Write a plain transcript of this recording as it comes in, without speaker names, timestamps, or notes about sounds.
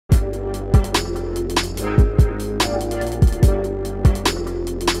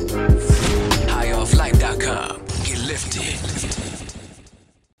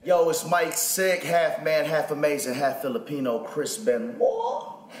it's Mike Sick, half man, half amazing, half Filipino, Chris Benoit.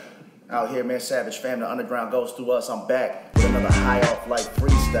 Out here, man, Savage Fam, the underground goes through us. I'm back with another high off life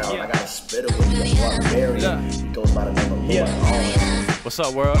freestyle. And I got a spitter with me, Barbarian. He goes by the name of Lord Owen. What's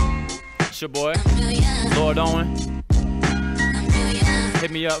up, world? It's your boy, Lord Owen. Hit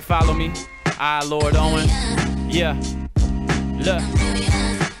me up, follow me. I, Lord Owen. Yeah. Look.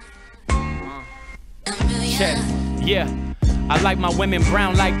 Check. Yeah. I like my women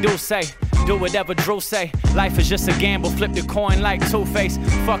brown like Dulce. Do whatever Drew say. Life is just a gamble. Flip the coin like Two-Face.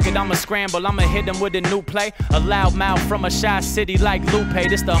 Fuck it, I'ma scramble. I'ma hit them with a new play. A loud mouth from a shy city like Lupe.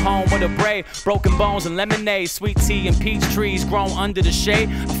 This the home of the brave. Broken bones and lemonade. Sweet tea and peach trees grown under the shade.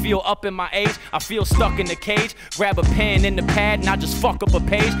 I feel up in my age. I feel stuck in the cage. Grab a pen and the pad and I just fuck up a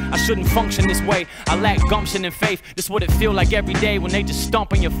page. I shouldn't function this way. I lack gumption and faith. This what it feel like every day when they just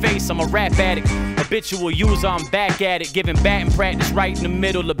stomp in your face. I'm a rap addict. Habitual user, I'm back at it. Giving batting practice right in the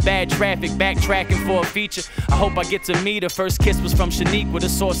middle of bad traffic. Backtracking for a feature. I hope I get to meet her. First kiss was from Shanique with the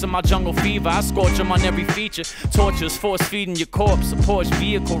source of my jungle fever. I scorch them on every feature. Tortures, force feeding your corpse. A Porsche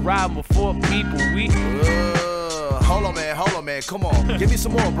vehicle riding with 4 people. Hold on, man. Come on. Give me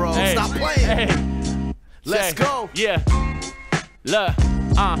some more, bro. Hey. Stop playing. Hey. Let's go. Yeah. Look.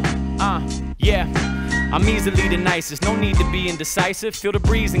 Yeah. I'm easily the nicest, no need to be indecisive. Feel the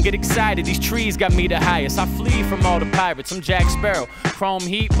breeze and get excited, these trees got me the highest. I flee from all the pirates, I'm Jack Sparrow. Chrome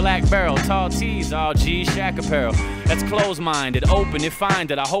heat, black barrel, tall tees, all G, Shack apparel. That's closed-minded, open and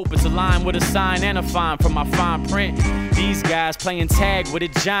find it. I hope it's aligned with a sign and a fine from my fine print. These guys playing tag with a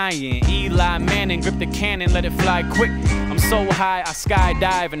giant. Eli Manning, grip the cannon, let it fly quick. I'm so high, I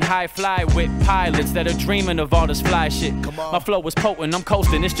skydive and high fly with pilots that are dreaming of all this fly shit. My flow is potent, I'm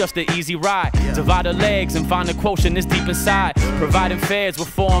coasting, it's just an easy ride. Divide the legs and find the quotient is deep inside. Providing feds with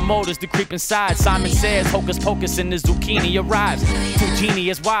foreign motors to creep inside. Simon says, hocus pocus and the zucchini arrives. 2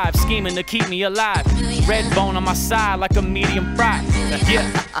 genius wives scheming to keep me alive. Red bone on my side like a medium fry.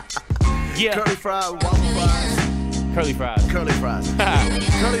 Yeah. Curly fries, waffle fries. Curly fries. Curly fries.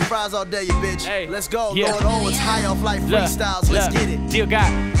 Curly fries all day, you bitch. Hey. Let's go. Yeah. Lord Owen's high off life freestyles. Let's get it. Dear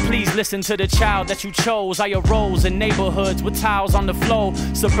God, please listen to the child that you chose. I arose in neighborhoods with tiles on the floor.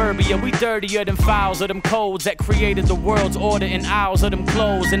 Suburbia, we dirtier than files of them codes that created the world's order in aisles of them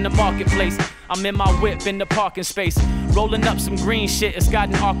clothes in the marketplace. I'm in my whip in the parking space, rolling up some green shit. It's got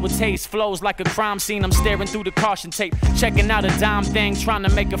an awkward taste. Flows like a crime scene. I'm staring through the caution tape, checking out a dime thing, trying to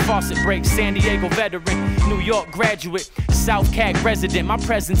make a faucet break. San Diego veteran, New York graduate, South Cac resident. My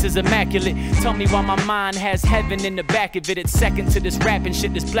presence is immaculate. Tell me why my mind has heaven in the back of it. It's second to this rapping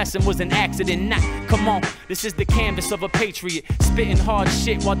shit. This blessing was an accident. Nah, come on. This is the canvas of a patriot, spitting hard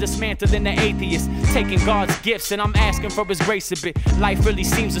shit while dismantling the atheist, taking God's gifts and I'm asking for His grace a bit. Life really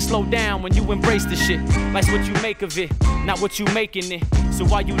seems to slow down when you embrace the shit. Life's what you make of it, not what you making it. So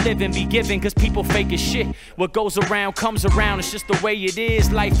while you living, be giving, cause people fake as shit. What goes around comes around, it's just the way it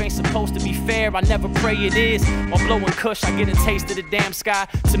is. Life ain't supposed to be fair, I never pray it is. While blowing kush, I get a taste of the damn sky.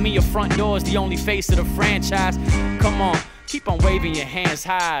 To me, your front door is the only face of the franchise. Come on, keep on waving your hands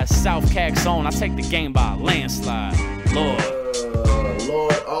high. South Cac zone, I take the game by a landslide. Lord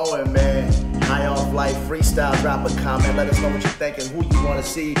Owen, man. High off life freestyle. Drop a comment. Let us know what you're thinking. Who you want to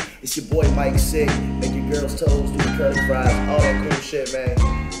see. It's your boy Mike Sick. Make your girls' toes do the curly fries. All that cool shit, man.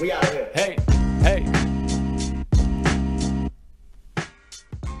 We out of here. Hey.